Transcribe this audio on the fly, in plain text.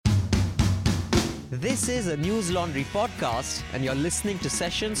This is a News Laundry podcast, and you're listening to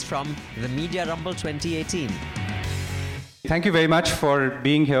sessions from the Media Rumble 2018. Thank you very much for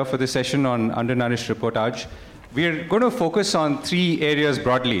being here for this session on Undernourished Reportage. We're going to focus on three areas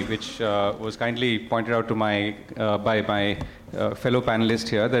broadly, which was kindly pointed out to by my fellow panelist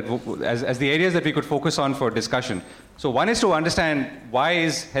here, that as the areas that we could focus on for discussion. So one is to understand why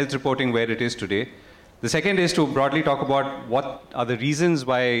is health reporting where it is today. The second is to broadly talk about what are the reasons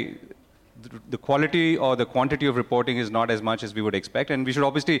why the quality or the quantity of reporting is not as much as we would expect, and we should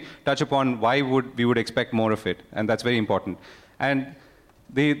obviously touch upon why we would expect more of it, and that's very important. And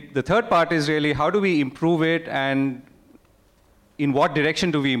the third part is really how do we improve it, and in what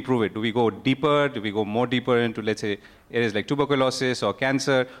direction do we improve it? Do we go deeper? Do we go more deeper into, let's say, areas like tuberculosis or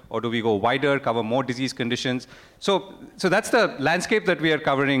cancer, or do we go wider, cover more disease conditions? So that's the landscape that we are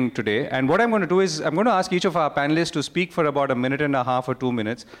covering today. And what I'm going to do is I'm going to ask each of our panelists to speak for about a minute and a half or 2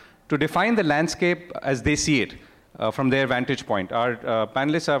 minutes to define the landscape as they see it from their vantage point. Our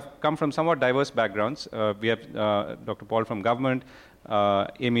panelists have come from somewhat diverse backgrounds. We have Dr. Paul from government,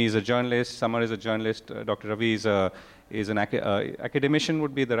 Amy is a journalist, Samar is a journalist, Dr. Ravi is an academician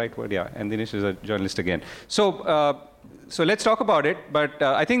would be the right word, yeah, and Dinesh is a journalist again. So let's talk about it, but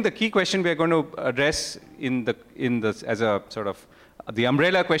I think the key question we're going to address as a sort of the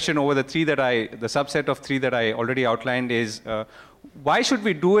umbrella question over the subset of three that I already outlined is why should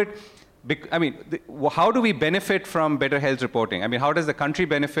we do it? How do we benefit from better health reporting? I mean, how does the country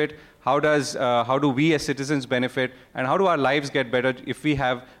benefit? How do we as citizens benefit? And how do our lives get better if we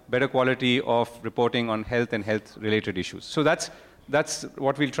have better quality of reporting on health and health-related issues? So that's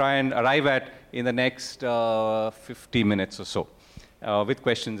what we'll try and arrive at in the next 50 minutes or so, with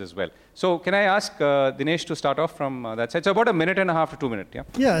questions as well. So can I ask Dinesh to start off from that side? So about a minute and a half to 2 minutes, yeah?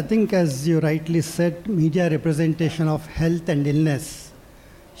 Yeah, I think as you rightly said, media representation of health and illness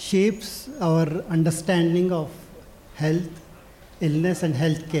shapes our understanding of health, illness, and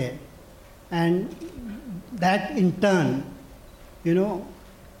healthcare. And that in turn,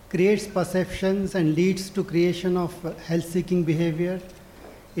 creates perceptions and leads to creation of health-seeking behavior.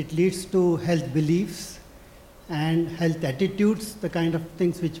 It leads to health beliefs and health attitudes, the kind of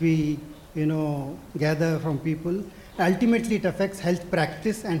things which we, gather from people. Ultimately, it affects health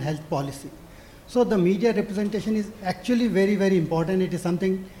practice and health policy. So the media representation is actually very, very important. It is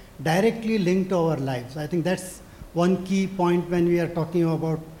something directly linked to our lives. I think that's one key point when we are talking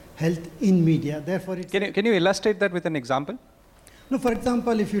about health in media. Therefore, Can you illustrate that with an example? No, for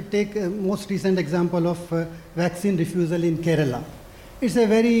example, if you take a most recent example of vaccine refusal in Kerala, it's a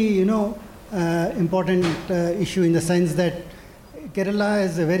very, important issue in the sense that Kerala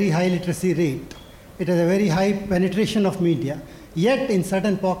has a very high literacy rate. It has a very high penetration of media. Yet, in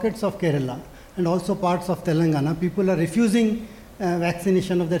certain pockets of Kerala and also parts of Telangana, people are refusing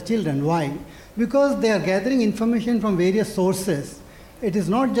vaccination of their children. Why? Because they are gathering information from various sources. It is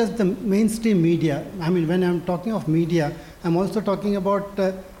not just the mainstream media. I mean, when I'm talking of media, I'm also talking about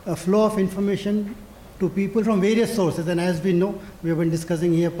a flow of information to people from various sources. And as we know, we have been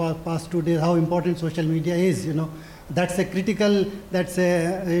discussing here past 2 days how important social media is. That's a critical,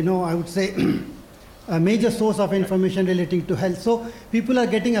 I would say, a major source of information relating to health. So people are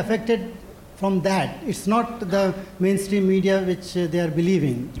getting affected from that. It's not the mainstream media which they are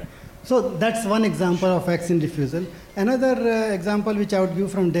believing. So that's one example of vaccine refusal. Another example which I would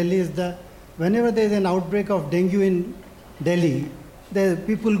give from Delhi is whenever there is an outbreak of dengue in Delhi,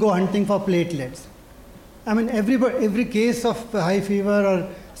 people go hunting for platelets. I mean, every case of high fever or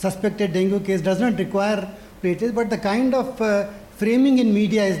suspected dengue case does not require platelets, but the kind of framing in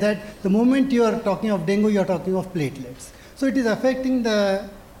media is that the moment you are talking of dengue, you are talking of platelets. So it is affecting the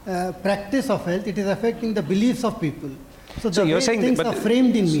practice of health, it is affecting the beliefs of people. So you're saying things are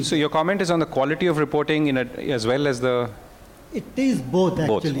framed in media. So your comment is on the quality of reporting as well as the... It is both,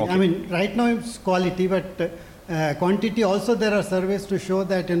 actually. Both, okay. I mean, right now it's quality, but quantity also. There are surveys to show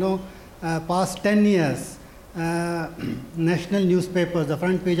that, past 10 years, national newspapers, the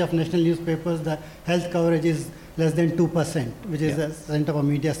front page of national newspapers, the health coverage is less than 2%, which is the Center for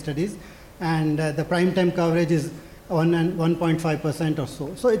Media Studies. And the prime time coverage is 1.5% or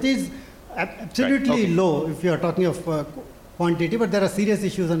so. So it is absolutely low if you are talking of quantity, but there are serious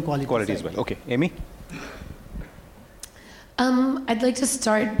issues on quality. Quality as well. Okay. Amy? I'd like to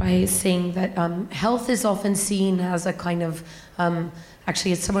start by saying that health is often seen as a kind of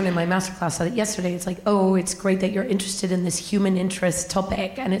actually, someone in my masterclass said it yesterday. It's like, oh, it's great that you're interested in this human interest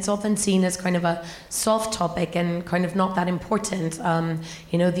topic, and it's often seen as kind of a soft topic and kind of not that important.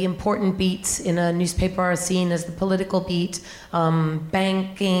 The important beats in a newspaper are seen as the political beat,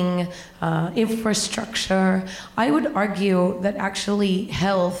 banking, infrastructure. I would argue that actually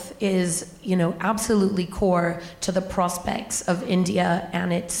health is, absolutely core to the prospects of India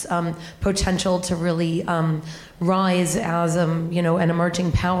and its potential to really rise as an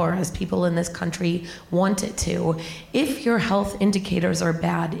emerging power, as people in this country want it to. If your health indicators are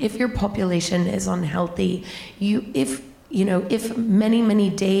bad, if your population is unhealthy, if many, many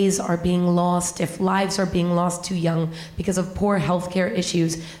days are being lost, if lives are being lost too young because of poor healthcare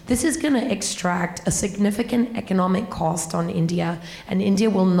issues, this is going to extract a significant economic cost on India, and India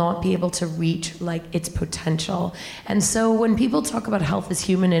will not be able to reach its potential. And so when people talk about health as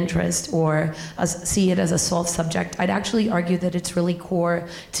human interest or see it as a soft subject, I'd actually argue that it's really core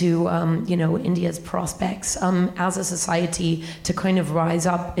to India's prospects as a society to kind of rise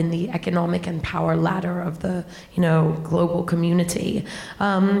up in the economic and power ladder of the global community.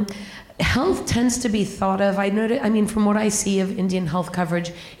 Health tends to be thought of, from what I see of Indian health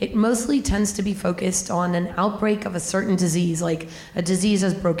coverage, it mostly tends to be focused on an outbreak of a certain disease, like a disease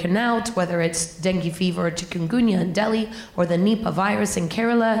has broken out, whether it's dengue fever or chikungunya in Delhi, or the Nipah virus in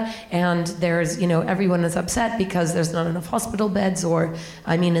Kerala, and there's, everyone is upset because there's not enough hospital beds, or,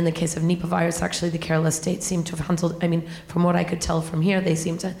 in the case of Nipah virus, actually the Kerala state seemed to have handled, from what I could tell from here, they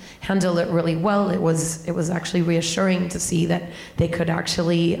seemed to handle it really well. It was actually reassuring to see that they could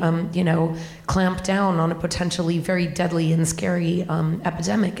actually, clamp down on a potentially very deadly and scary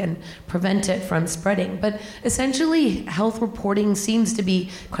epidemic and prevent it from spreading. But essentially, health reporting seems to be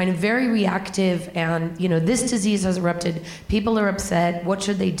kind of very reactive, and this disease has erupted, people are upset, what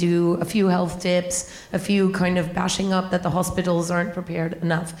should they do? A few health tips, a few kind of bashing up that the hospitals aren't prepared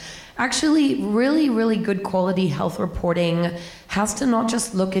enough. Actually, really, really good quality health reporting has to not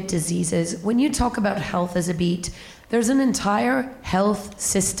just look at diseases. When you talk about health as a beat, there's an entire health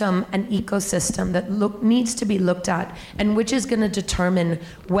system and ecosystem that needs to be looked at, and which is going to determine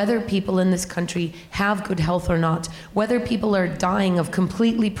whether people in this country have good health or not, whether people are dying of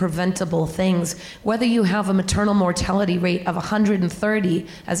completely preventable things, whether you have a maternal mortality rate of 130,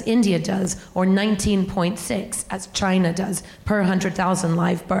 as India does, or 19.6, as China does, per 100,000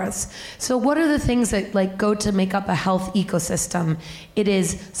 live births. So what are the things that go to make up a health ecosystem? It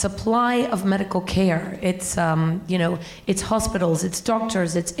is supply of medical care. It's it's hospitals, it's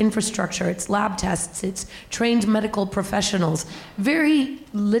doctors, it's infrastructure, it's lab tests, it's trained medical professionals. Very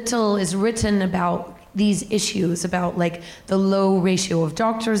little is written about these issues, about the low ratio of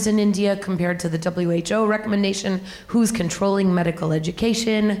doctors in India compared to the WHO recommendation, who's controlling medical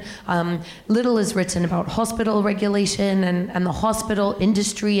education. Little is written about hospital regulation and the hospital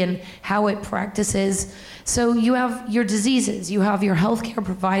industry and how it practices. So you have your diseases, you have your healthcare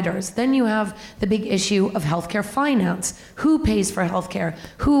providers, then you have the big issue of healthcare finance. Who pays for healthcare?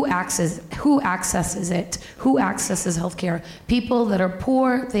 Who accesses it? Who accesses healthcare? People that are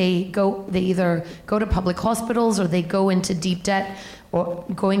poor, they either go to public hospitals, or they go into deep debt, or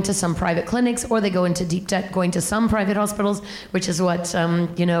going to some private clinics, or they go into deep debt going to some private hospitals, which is what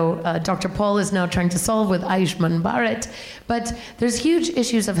Dr. Paul is now trying to solve with Ayushman Bharat. But there's huge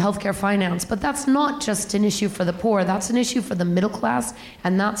issues of healthcare finance, but that's not just an issue for the poor, that's an issue for the middle class,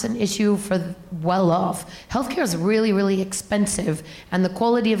 and that's an issue for the well-off. Healthcare is really, really expensive, and the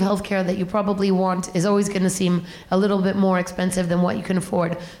quality of healthcare that you probably want is always going to seem a little bit more expensive than what you can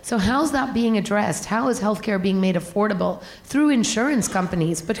afford. So how's that being addressed? How is healthcare being made affordable? Through insurance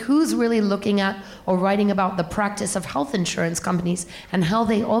companies, but who's really looking at or writing about the practice of health insurance companies and how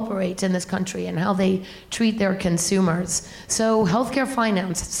they operate in this country and how they treat their consumers? So healthcare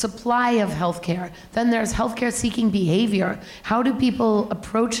finance, supply of healthcare, then there's healthcare seeking behavior. How do people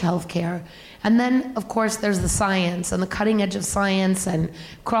approach healthcare? And then, of course, there's the science and the cutting edge of science and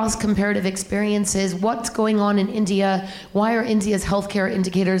cross-comparative experiences. What's going on in India? Why are India's healthcare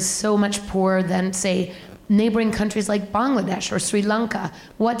indicators so much poorer than, say, neighboring countries like Bangladesh or Sri Lanka?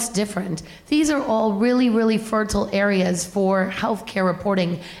 What's different? These are all really, really fertile areas for healthcare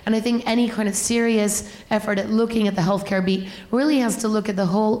reporting. And I think any kind of serious effort at looking at the healthcare beat really has to look at the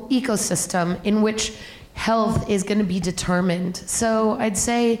whole ecosystem in which health is going to be determined. So I'd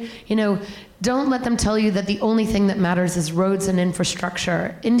say, don't let them tell you that the only thing that matters is roads and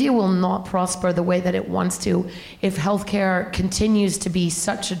infrastructure. India will not prosper the way that it wants to if healthcare continues to be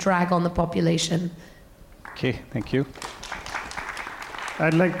such a drag on the population. Okay, thank you.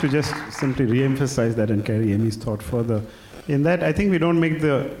 I'd like to just simply re-emphasize that and carry Amy's thought further. In that, I think we don't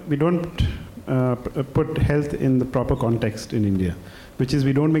put health in the proper context in India. which is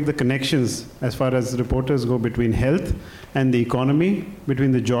we don't make the connections as far as reporters go between health and the economy,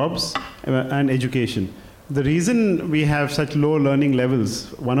 between the jobs and education. The reason we have such low learning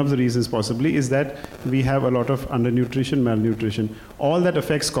levels, one of the reasons possibly, is that we have a lot of undernutrition, malnutrition. All that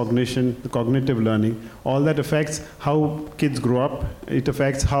affects cognition, the cognitive learning. All that affects how kids grow up. It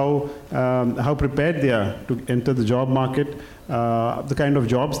affects how prepared they are to enter the job market, the kind of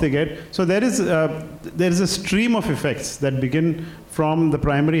jobs they get. So there is a stream of effects that begin from the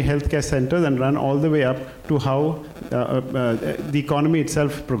primary healthcare centers and run all the way up to how the economy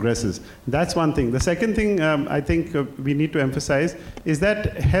itself progresses. That's one thing. The second thing I think we need to emphasize is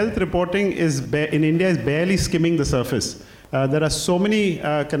that health reporting in India is barely skimming the surface. There are so many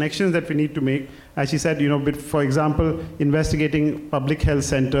connections that we need to make. As she said, for example, investigating public health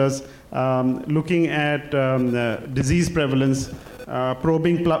centers, looking at disease prevalence,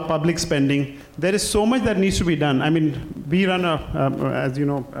 probing public spending. There is so much that needs to be done. I mean, we run as you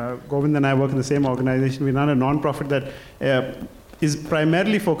know, Govind and I work in the same organization. We run a non-profit that is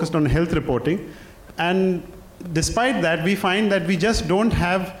primarily focused on health reporting. And despite that, we find that we just don't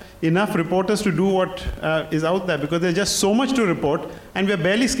have enough reporters to do what is out there, because there's just so much to report, and we're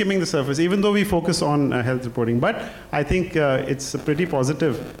barely skimming the surface, even though we focus on health reporting. But I think it's pretty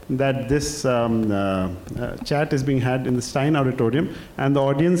positive that this chat is being had in the Stein Auditorium, and the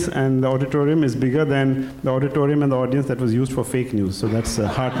audience and the auditorium is bigger than the auditorium and the audience that was used for fake news. So that's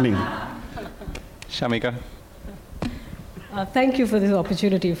heartening. Shamika. Thank you for this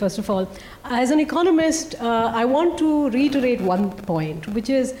opportunity. First of all, as an economist, I want to reiterate one point, which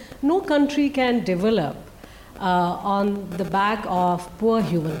is no country can develop on the back of poor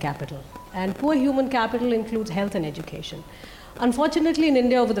human capital. And poor human capital includes health and education. Unfortunately, in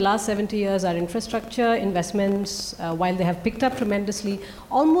India, over the last 70 years, our infrastructure investments, while they have picked up tremendously,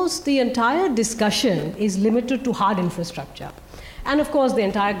 almost the entire discussion is limited to hard infrastructure. And of course, the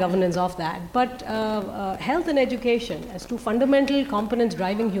entire governance of that. But health and education, as two fundamental components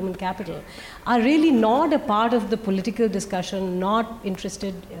driving human capital, are really not a part of the political discussion, not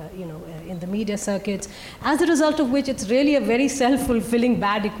interested in the media circuits, as a result of which it's really a very self-fulfilling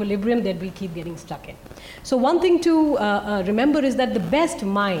bad equilibrium that we keep getting stuck in. So one thing to remember is that the best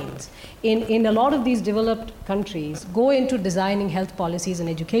minds in a lot of these developed countries go into designing health policies and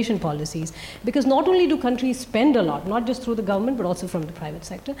education policies, because not only do countries spend a lot, not just through the government, but also from the private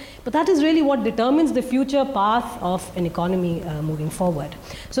sector, but that is really what determines the future path of an economy moving forward.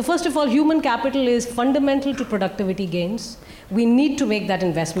 So first of all, human capital is fundamental to productivity gains. We need to make that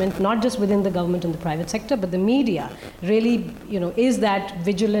investment, not just within the government and the private sector, but the media really is that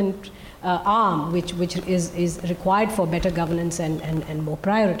vigilant arm which is required for better governance and more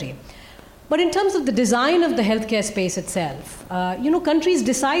priority. But in terms of the design of the healthcare space itself, countries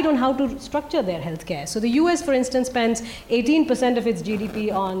decide on how to structure their healthcare. So the US, for instance, spends 18% of its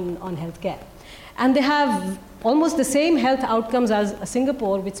GDP on healthcare. And they have almost the same health outcomes as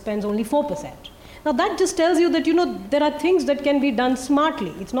Singapore, which spends only 4%. Now that just tells you that, there are things that can be done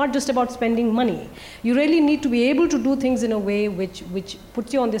smartly. It's not just about spending money. You really need to be able to do things in a way which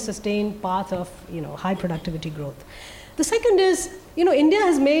puts you on this sustained path of, high productivity growth. The second is, India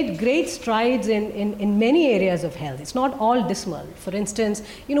has made great strides in many areas of health. It's not all dismal. For instance,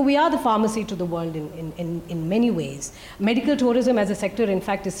 we are the pharmacy to the world in many ways. Medical tourism as a sector, in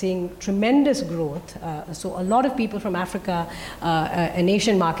fact, is seeing tremendous growth. So a lot of people from Africa and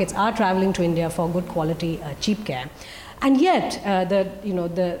Asian markets are traveling to India for good quality, cheap care. And yet,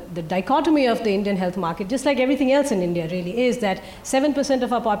 the dichotomy of the Indian health market, just like everything else in India really, is that 7%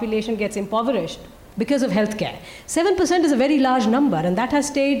 of our population gets impoverished because of healthcare. 7% is a very large number, and that has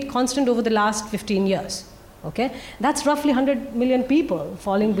stayed constant over the last 15 years. Okay? That's roughly 100 million people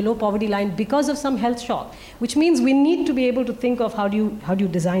falling below poverty line because of some health shock, which means we need to be able to think of how do you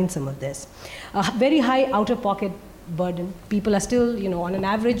design some of this. A very high out-of-pocket burden. People are still, on an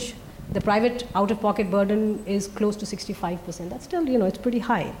average, the private out-of-pocket burden is close to 65%. That's still, it's pretty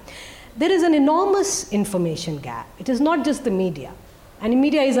high. There is an enormous information gap. It is not just the media. And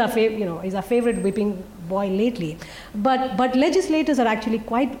media is our favorite whipping boy lately. But legislators are actually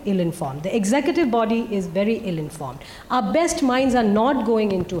quite ill-informed. The executive body is very ill-informed. Our best minds are not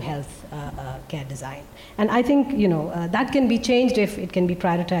going into health care design. And I think that can be changed if it can be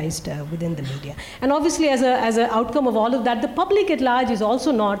prioritized within the media. And obviously, as an outcome of all of that, the public at large is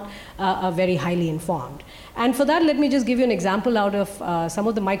also not very highly informed. And for that, let me just give you an example out of some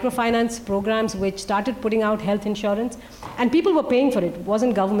of the microfinance programs which started putting out health insurance, and people were paying for it. It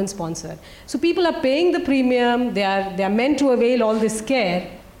wasn't government sponsored. So people are paying the premium, they are meant to avail all this care,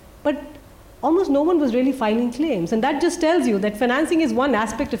 but almost no one was really filing claims. And that just tells you that financing is one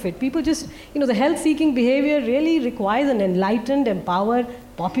aspect of it. People just, the health-seeking behavior really requires an enlightened, empowered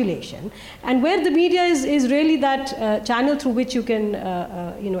population. And where the media is really that channel through which you can,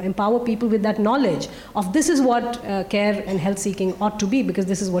 empower people with that knowledge of this is what care and health-seeking ought to be, because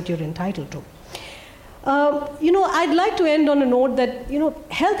this is what you're entitled to. I'd like to end on a note that,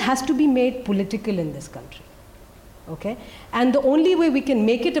 health has to be made political in this country. Okay? And the only way we can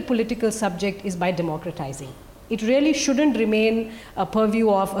make it a political subject is by democratizing. It really shouldn't remain a purview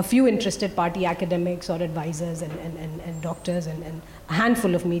of a few interested party academics or advisors and doctors and a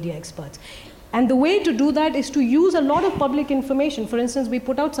handful of media experts. And the way to do that is to use a lot of public information. For instance, we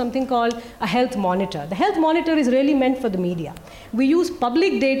put out something called a health monitor. The health monitor is really meant for the media. We use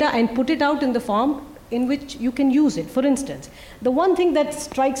public data and put it out in the form in which you can use it. For instance, the one thing that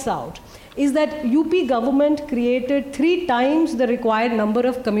strikes out is that UP government created 3 times the required number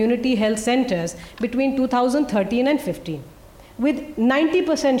of community health centers between 2013 and 15, with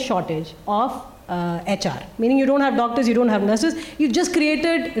 90% shortage of HR, meaning you don't have doctors, you don't have nurses, you just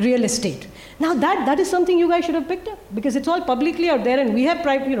created real estate. Now that is something you guys should have picked up, because it's all publicly out there, and we have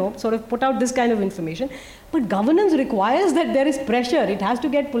sort of put out this kind of information. But governance requires that there is pressure. It has to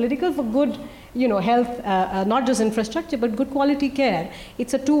get political for good health, not just infrastructure, but good quality care.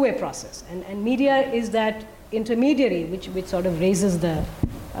 It's a two-way process. And media is that intermediary which sort of raises the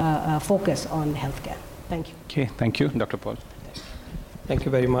focus on healthcare. Thank you. Okay, thank you. Dr. Paul. Thank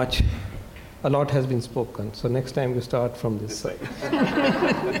you very much. A lot has been spoken, so next time we start from this side.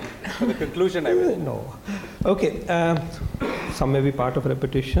 For the conclusion, I will. No. Okay, some may be part of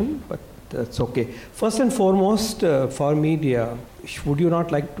repetition, but that's okay. First and foremost, for media, would you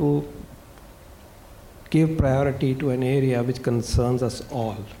not like to give priority to an area which concerns us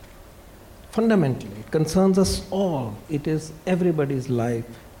all? Fundamentally, it concerns us all. It is everybody's life,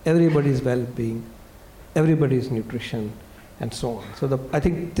 everybody's well-being, everybody's nutrition, and so on. So I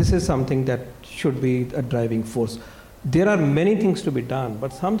think this is something that should be a driving force. There are many things to be done,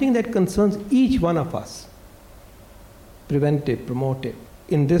 but something that concerns each one of us, preventive, promotive.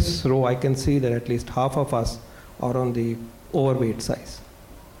 In this row, I can see that at least half of us are on the overweight size.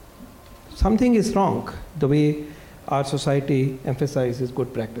 Something is wrong the way our society emphasizes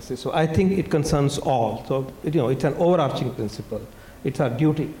good practices. So I think it concerns all. So it's an overarching principle. It's our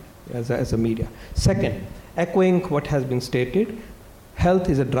duty as a media. Second, echoing what has been stated, health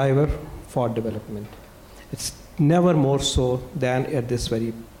is a driver for development. It's never more so than at this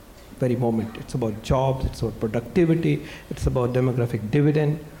very moment. It's about jobs, it's about productivity, it's about demographic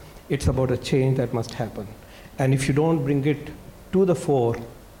dividend, it's about a change that must happen. And if you don't bring it to the fore,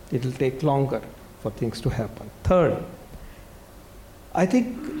 it will take longer for things to happen. Third, I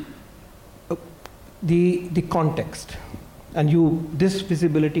think the context. And this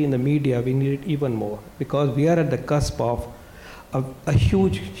visibility in the media, we need it even more, because we are at the cusp of a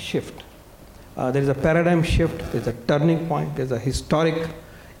huge shift. There is a paradigm shift, there's a turning point, there's a historic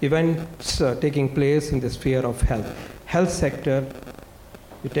events taking place in the sphere of health. Health sector,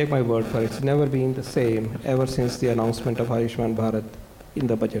 you take my word for it, it's never been the same ever since the announcement of Ayushman Bharat in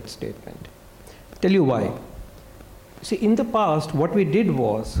the budget statement. Tell you why. See, in the past, what we did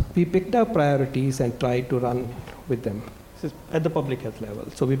was, we picked up priorities and tried to run with them at the public health level.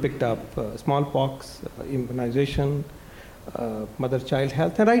 So we picked up smallpox, immunization, mother-child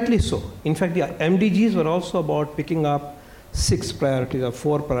health, and rightly so. In fact, the MDGs were also about picking up 6 priorities or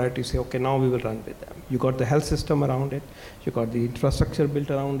 4 priorities, say, okay, now we will run with them. You got the health system around it, you got the infrastructure built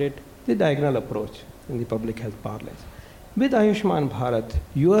around it, the diagonal approach in the public health parlance. With Ayushman Bharat,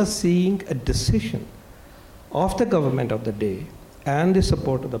 you are seeing a decision of the government of the day and the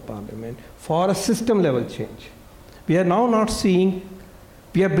support of the parliament for a system level change. We are now not seeing,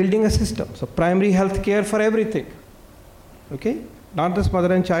 we are building a system. So primary health care for everything. Okay? Not just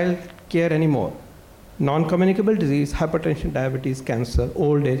mother and child care anymore. Non-communicable disease, hypertension, diabetes, cancer,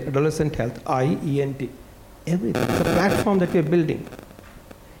 old age, adolescent health, eye, ENT, everything. It's a platform that we are building.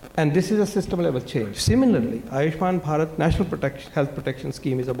 And this is a system level change. Similarly, Ayushman Bharat National Health Protection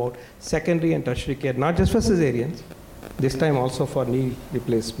Scheme is about secondary and tertiary care, not just for cesareans, this time also for knee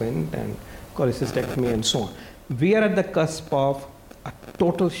replacement and cholecystectomy and so on. We are at the cusp of a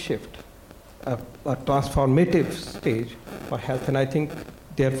total shift, a transformative stage for health, and I think,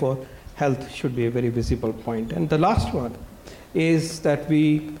 therefore, health should be a very visible point. And the last one is that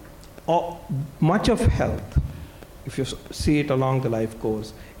much of health, if you see it along the life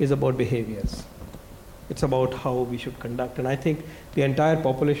course, is about behaviors. It's about how we should conduct, and I think the entire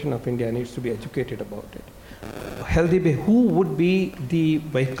population of India needs to be educated about it. Who would be the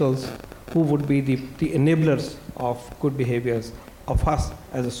vehicles, who would be the enablers of good behaviors of us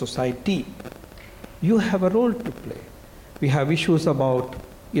as a society you have a role to play. We have issues about,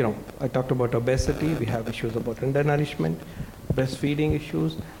 I talked about obesity, we have issues about undernourishment, breastfeeding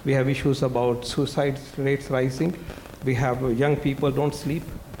issues, we have issues about suicide rates rising, we have young people don't sleep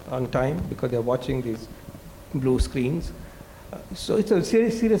on time because they're watching these blue screens. So it's a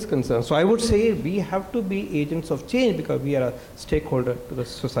serious concern. So I would say we have to be agents of change because we are a stakeholder to the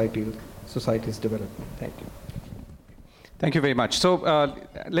society's development. Thank you. Thank you very much. So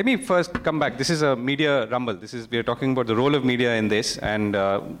let me first come back. This is a media rumble. We are talking about the role of media in this. And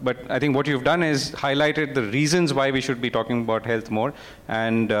but I think what you've done is highlighted the reasons why we should be talking about health more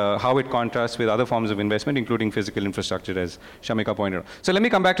and how it contrasts with other forms of investment, including physical infrastructure, as Shamika pointed out. So let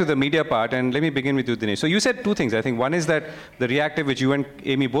me come back to the media part, and let me begin with you, Dinesh. So you said two things. I think one is that the reactive, which you and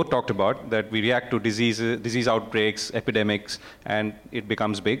Amy both talked about, that we react to disease outbreaks, epidemics, and it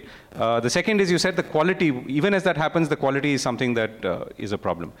becomes big. The second is you said the quality, even as that happens, the quality is something that is a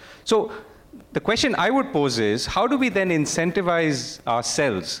problem. So the question I would pose is, how do we then incentivize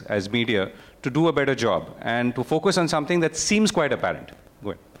ourselves as media to do a better job and to focus on something that seems quite apparent?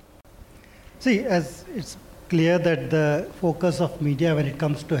 Go ahead. See, as it's clear that the focus of media when it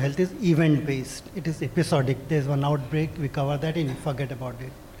comes to health is event-based. It is episodic. There's one outbreak, we cover that and we forget about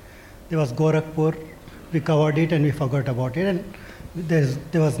it. There was Gorakhpur, we covered it and we forgot about it. And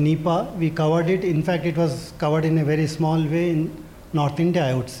there was Nipah, we covered it. In fact, it was covered in a very small way in North India,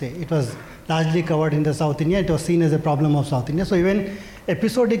 I would say. It was largely covered in the South India. It was seen as a problem of South India. So even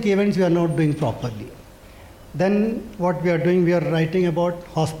episodic events we are not doing properly. Then what we are doing, we are writing about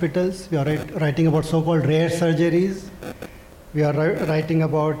hospitals, we are writing about so-called rare surgeries, we are writing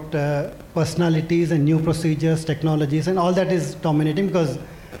about personalities and new procedures, technologies, and all that is dominating because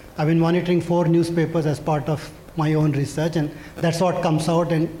I've been monitoring 4 newspapers as part of my own research, and that's what comes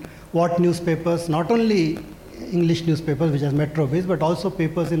out, and what newspapers, not only English newspapers, which are metro-based, but also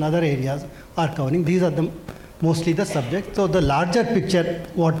papers in other areas are covering. These are mostly the subjects. So the larger picture,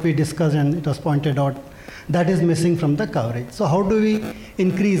 what we discussed, and it was pointed out, that is missing from the coverage. So how do we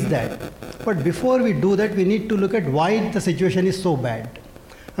increase that? But before we do that, we need to look at why the situation is so bad.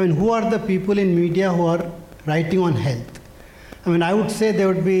 I mean, who are the people in media who are writing on health? I mean, I would say there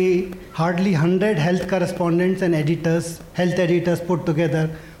would be hardly 100 health correspondents and editors, health editors put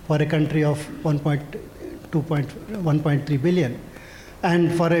together for a country of 1.3 billion.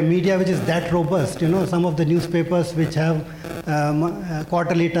 And for a media which is that robust, some of the newspapers which have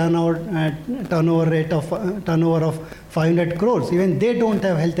quarterly turnover rate of 500 crores, even they don't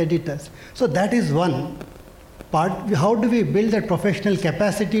have health editors. So that is one part. How do we build that professional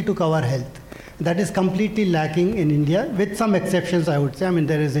capacity to cover health? That is completely lacking in India, with some exceptions, I would say. I mean,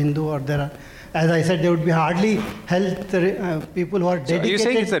 there is Hindu, or there are, as I said, there would be hardly health people who are dedicated. So are you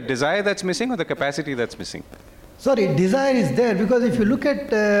saying it's the desire that's missing or the capacity that's missing? Sorry, desire is there, because if you look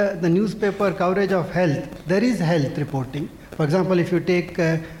at the newspaper coverage of health, there is health reporting. For example, if you take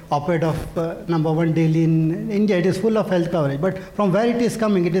op-ed of #1 daily in India, it is full of health coverage. But from where it is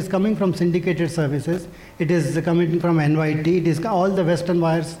coming from syndicated services, it is coming from NYT, it is all the Western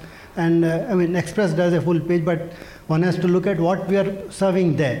wires, and Express does a full page, but one has to look at what we are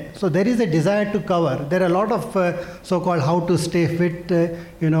serving there. So there is a desire to cover. There are a lot of so-called how to stay fit,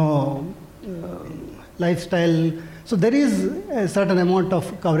 lifestyle. So there is a certain amount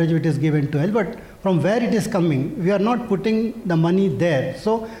of coverage which is given to health, but from where it is coming, we are not putting the money there.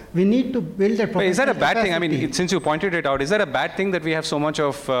 So we need to build a professional Is that a bad capacity. thing? I mean, since you pointed it out, is that a bad thing that we have so much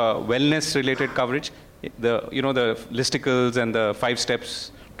of wellness-related coverage? The listicles and the 5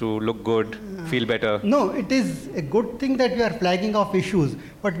 steps to look good, feel better? No, it is a good thing that we are flagging off issues,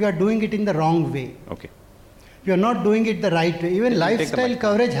 but we are doing it in the wrong way. Okay. We are not doing it the right way. Even lifestyle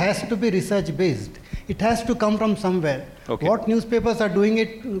coverage has to be research-based. It has to come from somewhere. Okay. What newspapers are doing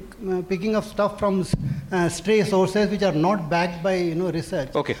it, picking up stuff from stray sources which are not backed by research.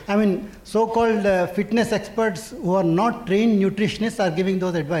 Okay. I mean, so-called fitness experts who are not trained nutritionists are giving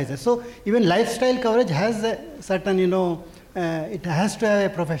those advices. So even lifestyle coverage has a certain, it has to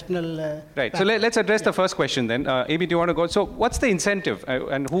have a professional... Right. So let's address the first question then. Amy, do you want to go? So what's the incentive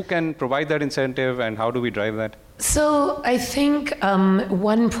and who can provide that incentive and how do we drive that? So I think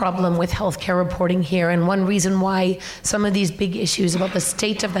one problem with healthcare reporting here, and one reason why some of these big issues about the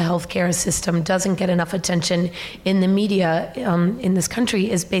state of the healthcare system doesn't get enough attention in the media in this country,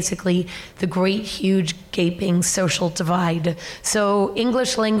 is basically the great, huge, gaping social divide. So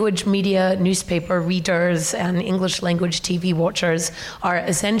English language media newspaper readers and English language TV watchers are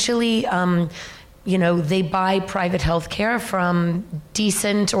essentially they buy private healthcare from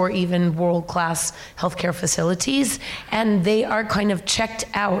decent or even world-class healthcare facilities, and they are kind of checked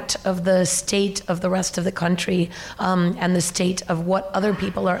out of the state of the rest of the country and the state of what other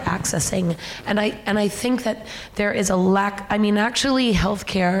people are accessing. And I think that there is a lack. I mean, actually,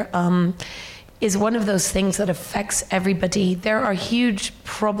 healthcare is one of those things that affects everybody. There are huge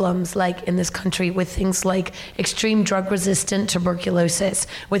problems, like in this country, with things like extreme drug-resistant tuberculosis,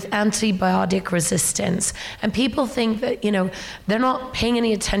 with antibiotic resistance. And people think that, they're not paying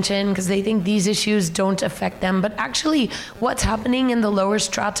any attention because they think these issues don't affect them. But actually, what's happening in the lower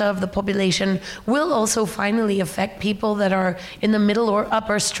strata of the population will also finally affect people that are in the middle or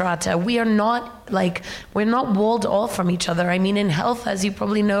upper strata. We're not walled off from each other. I mean, in health, as you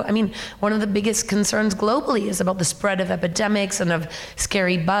probably know, one of the biggest concerns globally is about the spread of epidemics and of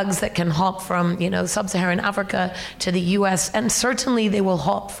scary bugs that can hop from, sub-Saharan Africa to the US. And certainly they will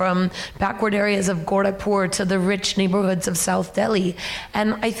hop from backward areas of Gorakhpur to the rich neighborhoods of South Delhi.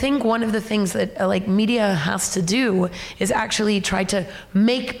 And I think one of the things that media has to do is actually try to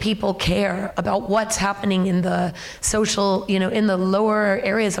make people care about what's happening in the social, in the lower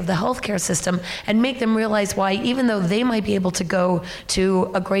areas of the healthcare system, and make them realize why, even though they might be able to go to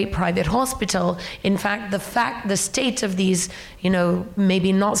a great private hospital, in fact, the state of these,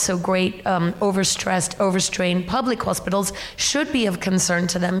 maybe not so great, overstressed, overstrained public hospitals should be of concern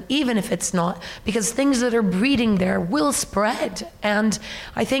to them, even if it's not, because things that are breeding there will spread. And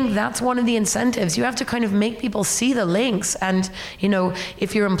I think that's one of the incentives. You have to kind of make people see the links. And,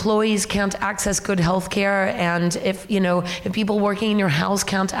 if your employees can't access good health care, and if people working in your house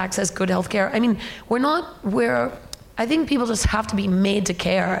can't access good health care, I think people just have to be made to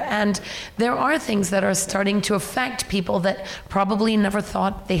care. And there are things that are starting to affect people that probably never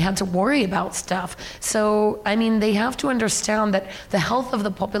thought they had to worry about stuff. So, they have to understand that the health of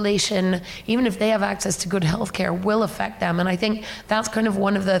the population, even if they have access to good health care, will affect them. And I think that's kind of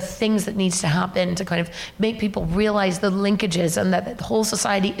one of the things that needs to happen to kind of make people realize the linkages, and that the whole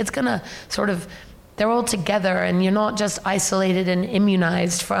society, it's going to sort of, they're all together, and you're not just isolated and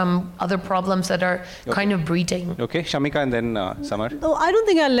immunized from other problems that are kind of breeding. Okay, Shamika and then Samar. No, I don't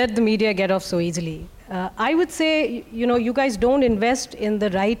think I'll let the media get off so easily. I would say, you guys don't invest in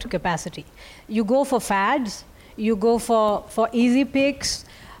the right capacity. You go for fads, you go for easy picks.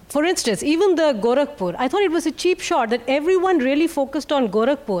 For instance, even the Gorakhpur, I thought it was a cheap shot that everyone really focused on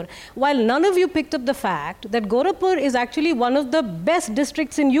Gorakhpur, while none of you picked up the fact that Gorakhpur is actually one of the best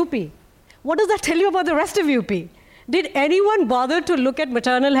districts in UP. What does that tell you about the rest of UP? Did anyone bother to look at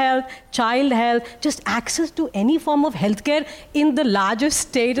maternal health, child health, just access to any form of healthcare in the largest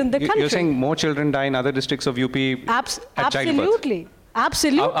state in the country? You're saying more children die in other districts of UP at childbirth?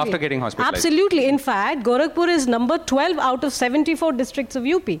 Absolutely. After getting hospitalized? Absolutely. In fact, Gorakhpur is number 12 out of 74 districts of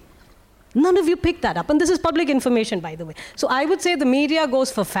UP. None of you picked that up. And this is public information, by the way. So I would say the media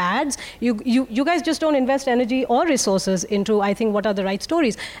goes for fads. You guys just don't invest energy or resources into, I think, what are the right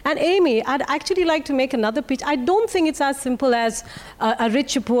stories. And Amy, I'd actually like to make another pitch. I don't think it's as simple as a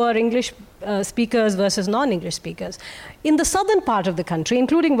rich, poor English speakers versus non-English speakers. In the southern part of the country,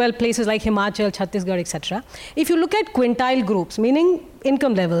 including, places like Himachal, Chhattisgarh, etc., if you look at quintile groups, meaning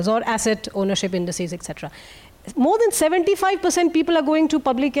income levels or asset ownership indices, etc., more than 75% people are going to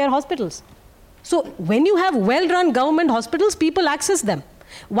public care hospitals. So when you have well-run government hospitals, people access them.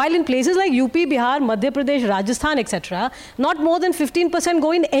 While in places like UP, Bihar, Madhya Pradesh, Rajasthan, etc., not more than 15%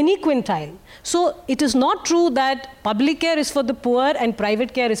 go in any quintile. So it is not true that public care is for the poor and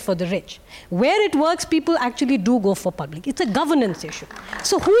private care is for the rich. Where it works, people actually do go for public. It's a governance issue.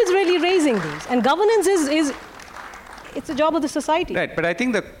 So who is really raising these? And governance is it's a job of the society. Right, but I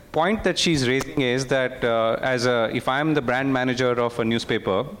think the point that she's raising is that if I'm the brand manager of a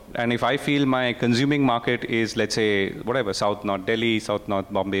newspaper, and if I feel my consuming market is, let's say, South North Delhi, South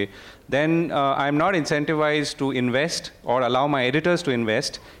North Bombay, then I'm not incentivized to invest or allow my editors to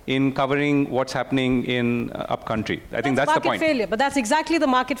invest in covering what's happening in upcountry. I think that's the point. Market failure, but that's exactly the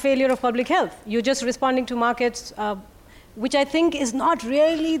market failure of public health. You're just responding to markets, which I think is not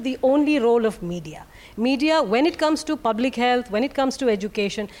really the only role of media. Media, when it comes to public health, when it comes to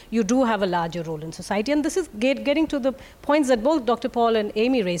education, you do have a larger role in society. And this is getting to the points that both Dr. Paul and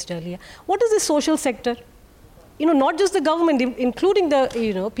Amy raised earlier. What is the social sector? Not just the government, including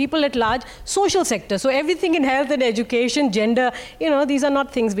the, people at large, social sector. So everything in health and education, gender, these are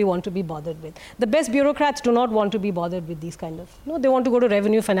not things we want to be bothered with. The best bureaucrats do not want to be bothered with these kind of, they want to go to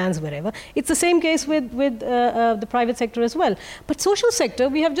revenue, finance, wherever. It's the same case with the private sector as well. But social sector,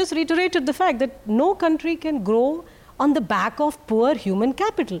 we have just reiterated the fact that no country can grow on the back of poor human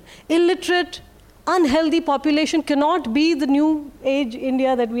capital. Illiterate, unhealthy population cannot be the new age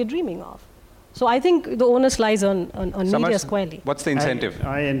India that we are dreaming of. So I think the onus lies on media squarely. What's the incentive?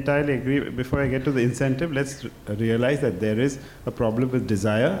 I entirely agree. Before I get to the incentive, let's realize that there is a problem with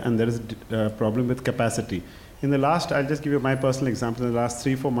desire and there is a problem with capacity. In the last, I'll just give you my personal example. In the last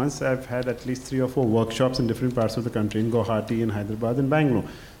 3-4 months, I've had at least 3 or 4 workshops in different parts of the country, in Guwahati, in Hyderabad, and Bangalore,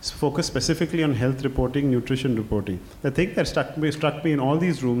 focused specifically on health reporting, nutrition reporting. The thing that struck me in all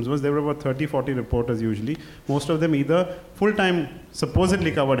these rooms was there were about 30-40 reporters usually, most of them either full-time supposedly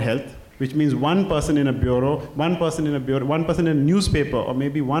covered health, which means one person in a bureau, one person in a newspaper, or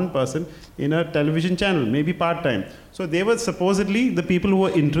maybe one person in a television channel, maybe part-time. So they were supposedly the people who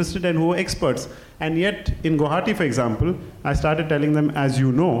were interested and who were experts. And yet, in Guwahati, for example, I started telling them, as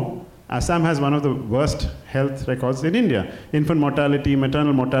you know, Assam has one of the worst health records in India. Infant mortality,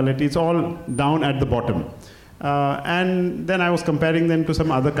 maternal mortality, it's all down at the bottom. And then I was comparing them to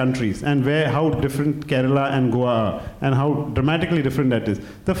some other countries and how different Kerala and Goa are and how dramatically different that is.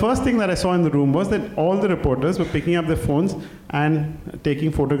 The first thing that I saw in the room was that all the reporters were picking up their phones and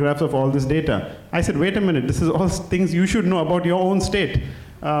taking photographs of all this data. I said, wait a minute, this is all things you should know about your own state.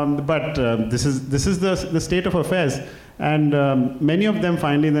 But this is the state of affairs. And many of them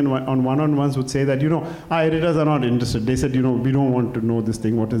finally then on one-on-ones would say that, our editors are not interested. They said, we don't want to know this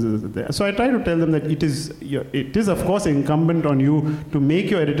thing. What is it? So I try to tell them that it is of course incumbent on you to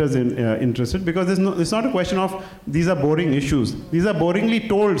make your editors interested, because it's not a question of these are boring issues. These are boringly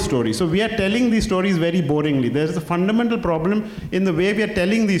told stories. So we are telling these stories very boringly. There is a fundamental problem in the way we are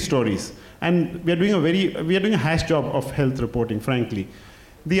telling these stories. And we are doing a hash job of health reporting, frankly.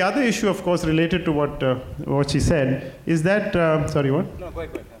 The other issue, of course, related to what she said, is that sorry, what? No, go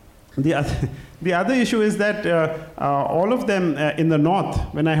ahead. The other issue is that all of them in the north,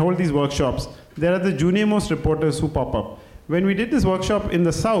 when I hold these workshops, there are the junior-most reporters who pop up. When we did this workshop in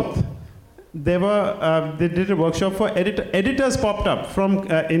the south, they did a workshop for editors popped up from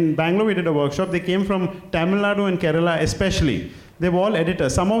in Bangalore. We did a workshop. They came from Tamil Nadu and Kerala, especially. They were all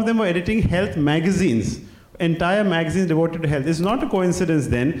editors. Some of them were editing health magazines. Entire magazines devoted to health. It's not a coincidence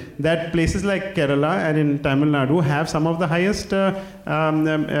then that places like Kerala and in Tamil Nadu have some of the highest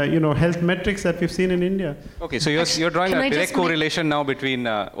health metrics that we've seen in India. Okay, so you're drawing a direct correlation now between,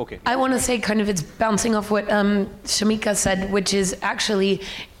 okay. I want to say kind of it's bouncing off what Shamika said, which is actually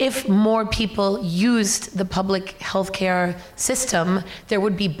if more people used the public healthcare system, there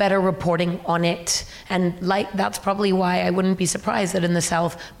would be better reporting on it. And that's probably why I wouldn't be surprised that in the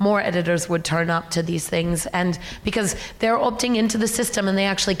South, more editors would turn up to these things. And because they're opting into the system and they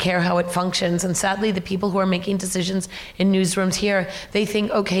actually care how it functions. And sadly, the people who are making decisions in newsrooms here, they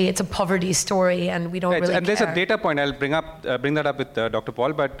think, okay, it's a poverty story and we don't really care. And there's a data point. I'll bring that up with Dr.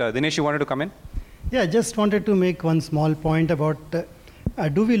 Paul, but Dinesh, you wanted to come in? Yeah, I just wanted to make one small point about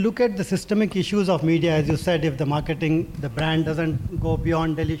do we look at the systemic issues of media, as you said, if the marketing, the brand doesn't go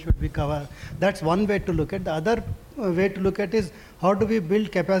beyond Delhi, should we cover? That's one way to look at. The other way to look at is how do we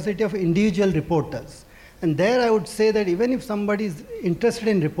build capacity of individual reporters? And there I would say that even if somebody is interested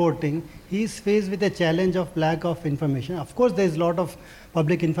in reporting, he is faced with a challenge of lack of information. Of course, there is a lot of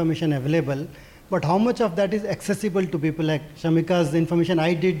public information available, but how much of that is accessible to people? Like Shamika's information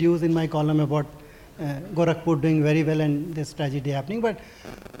I did use in my column about Gorakhpur doing very well and this tragedy happening, but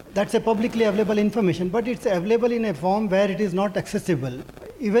that's a publicly available information, but it's available in a form where it is not accessible.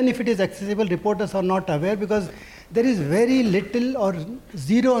 Even if it is accessible, reporters are not aware because there is very little or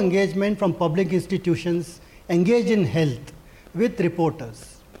zero engagement from public institutions engaged in health with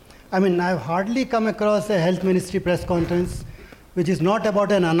reporters. I mean, I've hardly come across a health ministry press conference which is not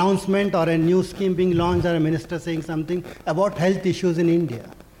about an announcement or a new scheme being launched or a minister saying something about health issues in India.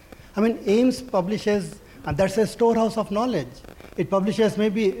 I mean, AIMS publishes, and that's a storehouse of knowledge. It publishes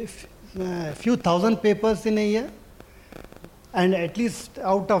maybe a few thousand papers in a year. And at least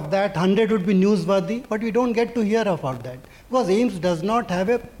out of that, 100 would be newsworthy, but we don't get to hear about that. Because AIMS does not have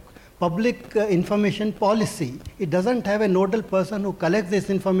a public information policy. It doesn't have a nodal person who collects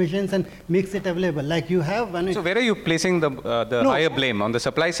this information and makes it available, like you have. So where are you placing the higher blame? On the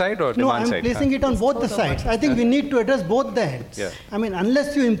supply side or demand side? No, I'm placing it on both the sides. I think we need to address both the ends. Yeah. I mean,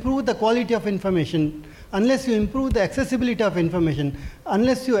 unless you improve the quality of information, unless you improve the accessibility of information,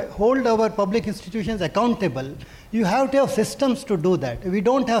 unless you hold our public institutions accountable, you have to have systems to do that. We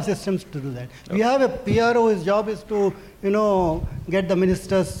don't have systems to do that. Okay. We have a PRO whose job is to, get the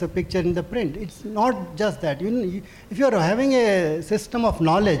minister's picture in the print. It's not just that. If you're having a system of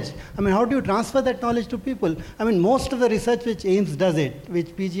knowledge, I mean, how do you transfer that knowledge to people? I mean, most of the research which AIMS does it,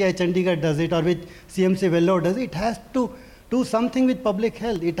 which PGI Chandigarh does it, or which CMC Vellore does it has to do something with public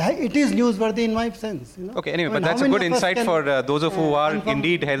health. It is newsworthy in my sense. You know? Okay, anyway, but that's a good insight for those of who are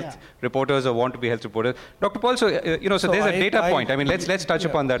indeed health reporters or want to be health reporters. Dr. Paul, so there's a data point. I mean, let's touch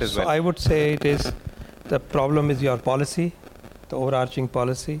upon that as well. So I would say it is the problem is your policy, the overarching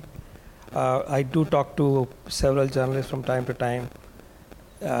policy. I do talk to several journalists from time to time,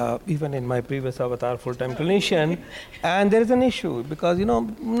 even in my previous avatar, full-time clinician, and there is an issue because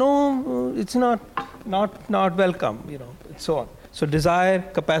no, it's not welcome, and so on. So desire,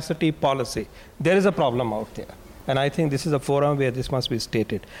 capacity, policy. There is a problem out there, and I think this is a forum where this must be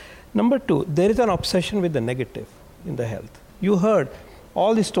stated. Number two, there is an obsession with the negative in the health. You heard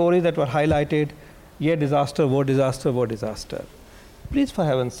all the stories that were highlighted. Yeah, disaster, wo disaster, wo disaster. Please, for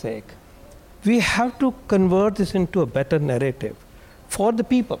heaven's sake, we have to convert this into a better narrative for the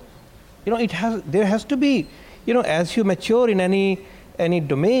people. There has to be, as you mature in any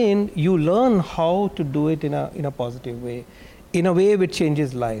domain, you learn how to do it in a positive way, in a way which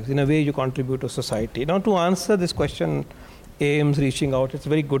changes lives, in a way you contribute to society. Now, to answer this question, AIMS reaching out, it's a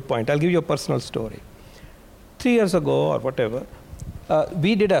very good point. I'll give you a personal story. 3 years ago or whatever,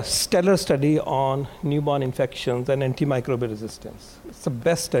 we did a stellar study on newborn infections and antimicrobial resistance. It's the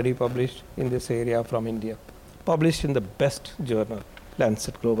best study published in this area from India, published in the best journal,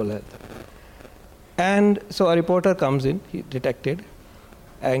 Lancet Global Health. And so a reporter comes in, he detected,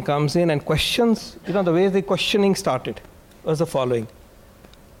 and comes in and questions, the way the questioning started was the following.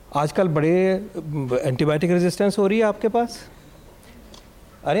 आजकल बड़े antibiotic resistance हो रही है आपके पास?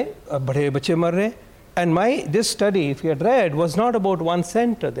 अरे बड़े बच्चे मर रहे हैं. And this study, if you had read, was not about one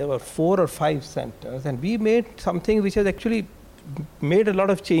center. There were 4 or 5 centers, and we made something which has actually made a lot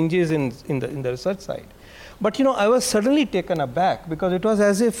of changes in the research side. But I was suddenly taken aback because it was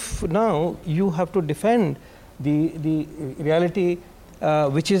as if now you have to defend the reality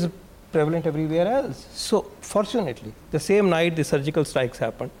which is prevalent everywhere else. So fortunately, the same night the surgical strikes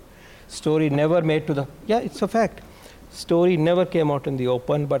happened. Story never made to the it's a fact. Story never came out in the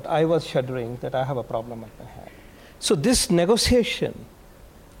open, but I was shuddering that I have a problem at my hand. So this negotiation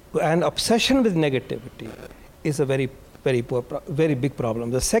and obsession with negativity is a very, very very big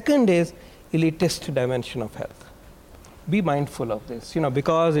problem. The second is elitist dimension of health. Be mindful of this,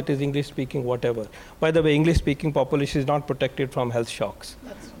 because it is English-speaking, whatever. By the way, English-speaking population is not protected from health shocks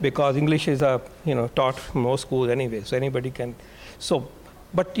because English is taught in most schools anyway, so anybody can.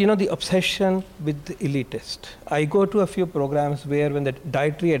 But the obsession with the elitist. I go to a few programs where when the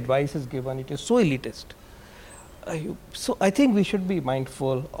dietary advice is given, it is so elitist. So I think we should be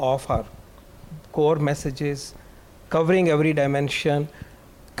mindful of our core messages, covering every dimension,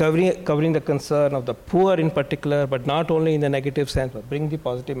 covering the concern of the poor in particular, but not only in the negative sense, but bring the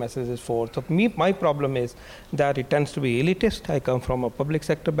positive messages forward. So my problem is that it tends to be elitist. I come from a public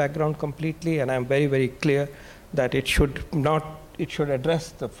sector background completely, and I'm very, very clear that it should address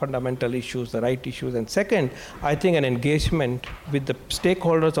the fundamental issues, the right issues. And second, I think an engagement with the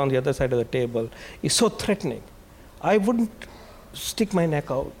stakeholders on the other side of the table is so threatening. I wouldn't stick my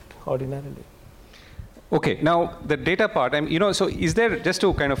neck out ordinarily. Okay, now the data part, so is there, just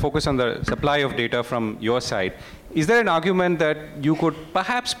to kind of focus on the supply of data from your side, is there an argument that you could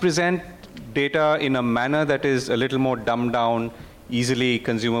perhaps present data in a manner that is a little more dumbed down, easily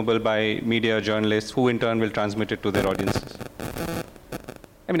consumable by media journalists, who in turn will transmit it to their audiences?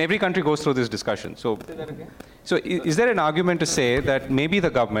 Every country goes through this discussion. So, is there an argument to say that maybe the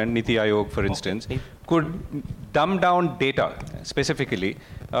government, Niti Aayog, for instance, could dumb down data specifically,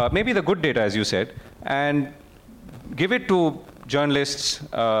 maybe the good data, as you said, and give it to journalists,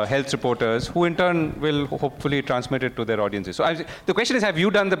 health reporters, who in turn will hopefully transmit it to their audiences? So the question is, have you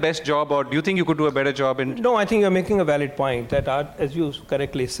done the best job, or do you think you could do a better job? No, I think you're making a valid point that, as you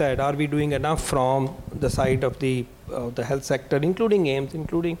correctly said, are we doing enough from the side of the health sector, including AIMS,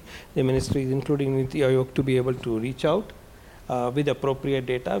 including the ministries, including Niti Aayog, to be able to reach out with appropriate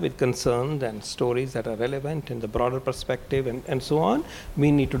data, with concerns and stories that are relevant in the broader perspective and so on.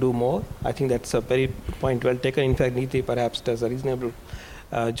 We need to do more. I think that's a very point well taken. In fact, Niti perhaps does a reasonable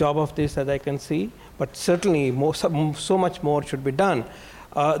job of this, as I can see. But certainly so much more should be done.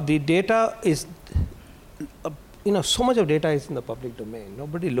 The data is, so much of data is in the public domain.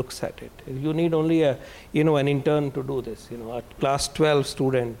 Nobody looks at it. You need only an intern to do this. A class 12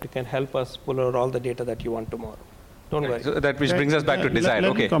 student can help us pull out all the data that you want tomorrow. Don't worry. So that which brings us back to desire.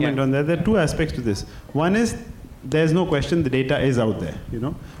 Let me comment on that. There are two aspects to this. One is there's no question the data is out there,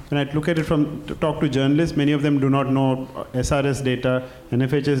 When I look at it talk to journalists, many of them do not know SRS data,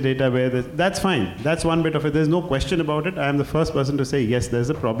 NFHS data, that's fine. That's one bit of it. There's no question about it. I am the first person to say, yes, there's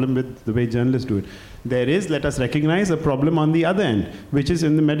a problem with the way journalists do it. There is, let us recognize, a problem on the other end, which is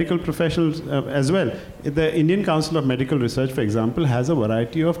in the medical professionals as well. The Indian Council of Medical Research, for example, has a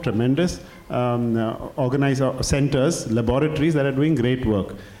variety of tremendous organized centers, laboratories that are doing great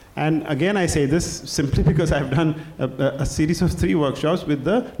work. And again, I say this simply because I've done a series of 3 workshops with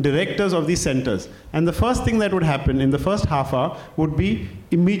the directors of these centers. And the first thing that would happen in the first half hour would be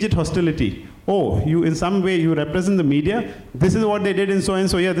immediate hostility. Oh, you in some way, you represent the media. This is what they did in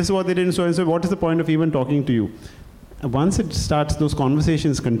so-and-so. Yeah, this is what they did in so-and-so. What is the point of even talking to you? Once it starts, those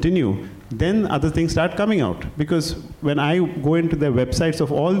conversations continue, then other things start coming out. Because when I go into their websites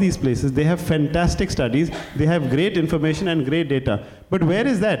of all these places, they have fantastic studies, they have great information and great data. But where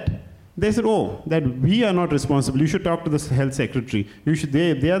is that? They said, oh, that we are not responsible. You should talk to the health secretary.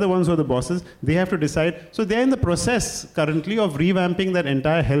 They are the ones who are the bosses. They have to decide. So they're in the process currently of revamping that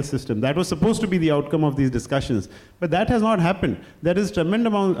entire health system. That was supposed to be the outcome of these discussions. But that has not happened. There is a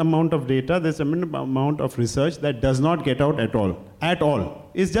tremendous amount of data. There's a tremendous amount of research that does not get out at all. At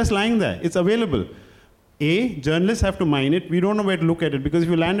all. It's just lying there. It's available. Journalists have to mine it. We don't know where to look at it, because if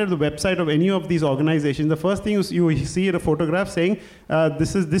you land at the website of any of these organizations, the first thing you see a photograph saying,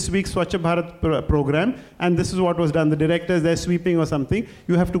 this is this week's Swachh Bharat program, and this is what was done. The directors, they're sweeping or something.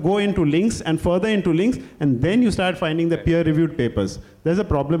 You have to go into links and further into links, and then you start finding the peer-reviewed papers. There's a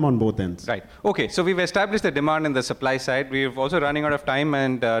problem on both ends. Right. Okay, so we've established the demand and the supply side. We're also running out of time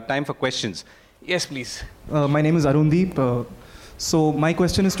and time for questions. Yes, please. My name is Arundeep. So my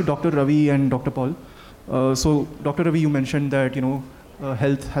question is to Dr. Ravi and Dr. Paul. So, Dr. Ravi, you mentioned that,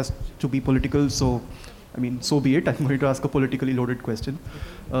 health has to be political, so be it. I'm going to ask a politically loaded question.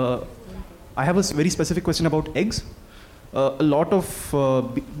 I have a very specific question about eggs. A lot of,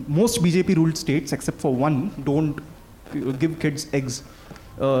 most BJP-ruled states, except for one, don't give kids eggs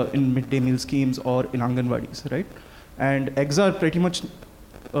in midday meal schemes or in Anganwadis, right? And eggs are pretty much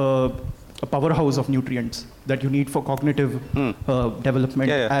a powerhouse of nutrients that you need for cognitive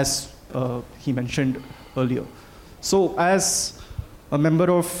development, as he mentioned earlier. So as a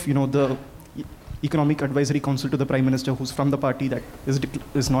member of the Economic Advisory Council to the Prime Minister, who's from the party that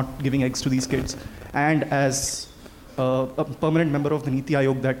is not giving eggs to these kids, and as a permanent member of the Niti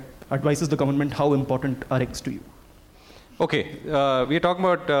Aayog that advises the government, how important are eggs to you? Okay, we're talking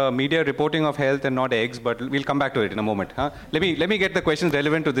about media reporting of health and not eggs, but we'll come back to it in a moment. Huh? Let me get the questions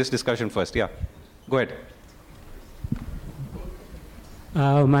relevant to this discussion first. Yeah, go ahead.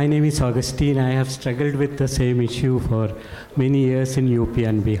 My name is Augustine. I have struggled with the same issue for many years in UP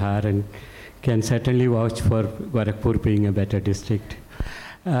and Bihar, and can certainly vouch for Gorakhpur being a better district.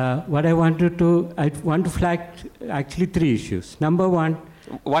 I want to flag actually 3 issues. Number one.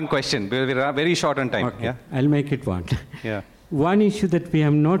 One question. We're very short on time. Okay, yeah? I'll make it one. Yeah. One issue that we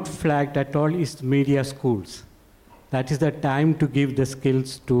have not flagged at all is media schools. That is the time to give the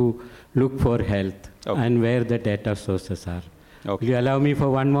skills to look for health and where the data sources are. Okay. Will you allow me for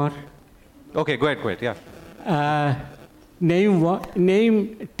one more? Okay, go ahead, yeah.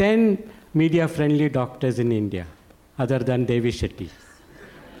 Name 10 media-friendly doctors in India, other than Devi Shetty.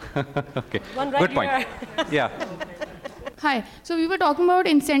 Okay, one right good point. Yeah. Hi. So we were talking about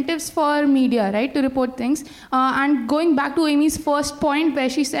incentives for media, right, to report things. And going back to Amy's first point where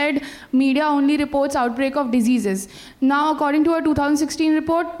she said media only reports outbreak of diseases. Now, according to a 2016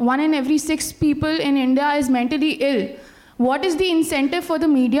 report, 1 in every 6 people in India is mentally ill. What is the incentive for the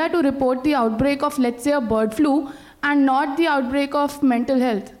media to report the outbreak of, let's say, a bird flu and not the outbreak of mental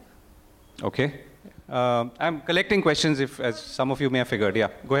health? Okay. I'm collecting questions, as some of you may have figured. Yeah,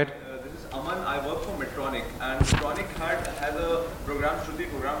 go ahead. This is Aman. I work for Medtronic, and Medtronic has a program, Shruti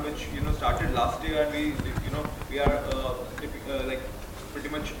program, which started last year, and we are like pretty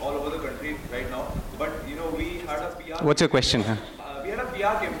much all over the country right now. But we had a PR. What's your question? We had a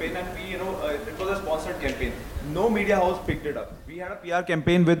PR campaign, and it was a sponsored campaign. No media house picked it up. We had a PR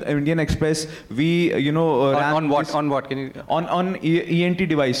campaign with Indian Express. We ran on what? On what? Can you? On ENT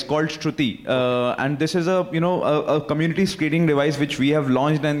device called Shruti, and this is a community screening device which we have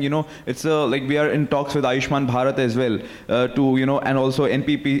launched, and it's like we are in talks with Ayushman Bharat as well and also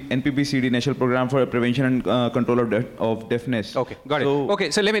NPPCD, National Program for Prevention and Control of Deafness. Okay, got it.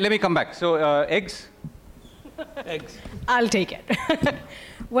 Okay, so let me come back. So eggs. Eggs. I'll take it.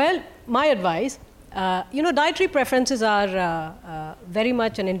 Well, my advice. Dietary preferences are very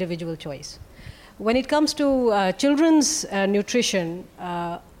much an individual choice. When it comes to children's nutrition,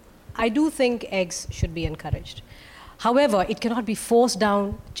 I do think eggs should be encouraged. However, it cannot be forced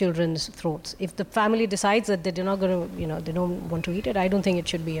down children's throats. If the family decides that they're not going to, they don't want to eat it, I don't think it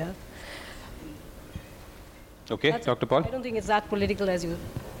should be a... Okay, Dr. Paul? I don't think it's that political as you...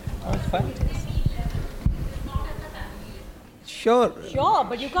 That's fine. Sure,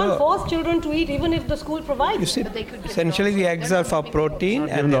 but you can't force children to eat even if the school provides. You see, essentially the eggs are for protein,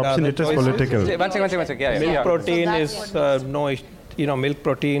 and the option it is political. One second. Milk protein is milk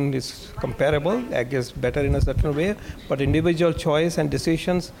protein is comparable. Egg is better in a certain way, but individual choice and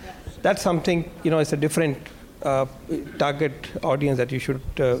decisions, that's something, it's a different target audience that you should,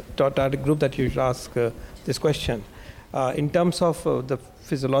 target group that you should ask this question. In terms of the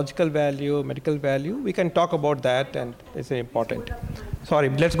physiological value, medical value, we can talk about that, and it's important. Sorry,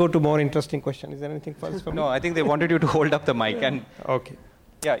 let's go to more interesting question. Is there anything else for me? No, I think they wanted you to hold up the mic. And okay.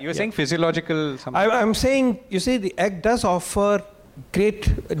 Yeah, you were saying physiological... I'm saying, the egg does offer great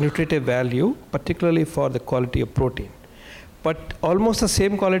nutritive value, particularly for the quality of protein. But almost the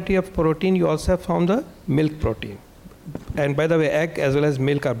same quality of protein you also have from the milk protein. And by the way, egg as well as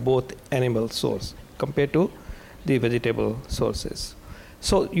milk are both animal source compared to the vegetable sources.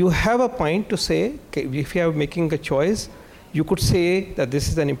 So you have a point to say, if you are making a choice, you could say that this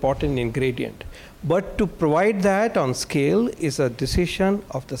is an important ingredient. But to provide that on scale is a decision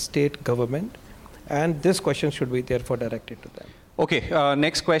of the state government, and this question should be therefore directed to them. Okay,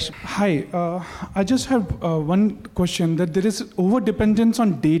 next question. Hi, I just have one question, that there is over-dependence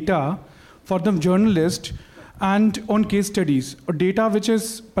on data for the journalist and on case studies, or data which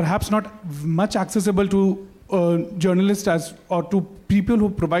is perhaps not much accessible to journalists or to people who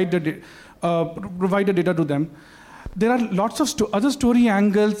provide the data to them. There are lots of other story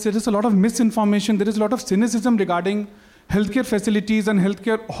angles. There is a lot of misinformation. There is a lot of cynicism regarding healthcare facilities and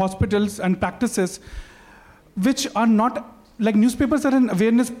healthcare hospitals and practices, which are not, like newspapers are an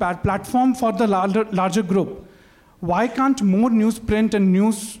awareness platform for the larger group. Why can't more newsprint and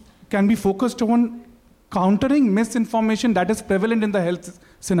news can be focused on countering misinformation that is prevalent in the health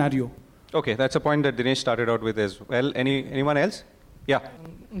scenario? Okay, that's a point that Dinesh started out with as well. Anyone else? Yeah.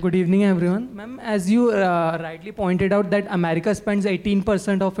 Good evening, everyone. Ma'am, as you rightly pointed out that America spends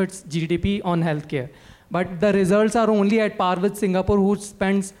 18% of its GDP on healthcare, but the results are only at par with Singapore, who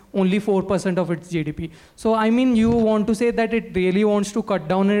spends only 4% of its GDP. So, I mean, you want to say that it really wants to cut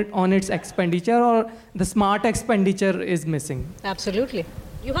down on its expenditure, or the smart expenditure is missing? Absolutely.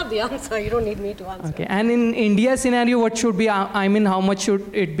 You have the answer. You don't need me to answer. Okay. And in India's scenario, what should be, how much should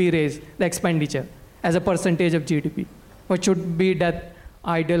it be raised, the expenditure, as a percentage of GDP? What should be that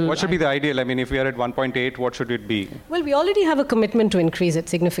ideal? What should be the ideal? I mean, if we are at 1.8, what should it be? Well, we already have a commitment to increase it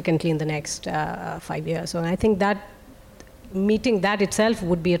significantly in the next 5 years. So I think that meeting that itself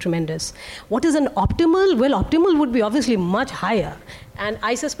would be a tremendous. What is an optimal? Well, optimal would be obviously much higher. And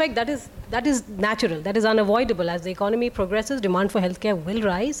I suspect that is natural, that is unavoidable. As the economy progresses, demand for healthcare will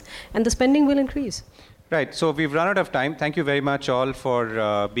rise and the spending will increase. Right, so we've run out of time. Thank you very much all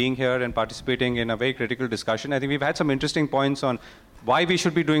for being here and participating in a very critical discussion. I think we've had some interesting points on why we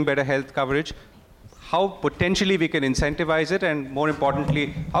should be doing better health coverage, how potentially we can incentivize it, and more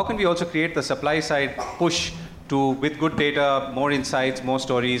importantly, how can we also create the supply side push to, with good data, more insights, more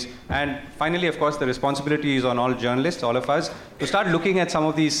stories. And finally, of course, the responsibility is on all journalists, all of us, to start looking at some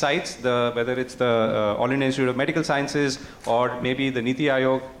of these sites, whether it's the All India Institute of Medical Sciences or maybe the Niti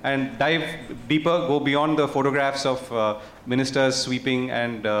Aayog, and dive deeper, go beyond the photographs of ministers sweeping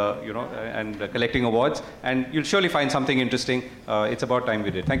and collecting awards. And you'll surely find something interesting. It's about time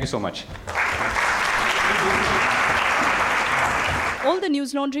we did. Thank you so much. All the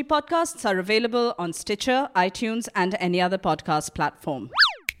News Laundry podcasts are available on Stitcher, iTunes, and any other podcast platform.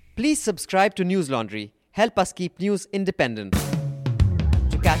 Please subscribe to News Laundry. Help us keep news independent.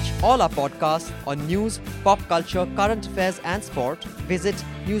 To catch all our podcasts on news, pop culture, current affairs, and sport, visit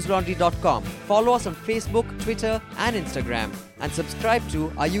newslaundry.com. Follow us on Facebook, Twitter, and Instagram, and subscribe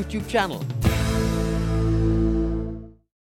to our YouTube channel.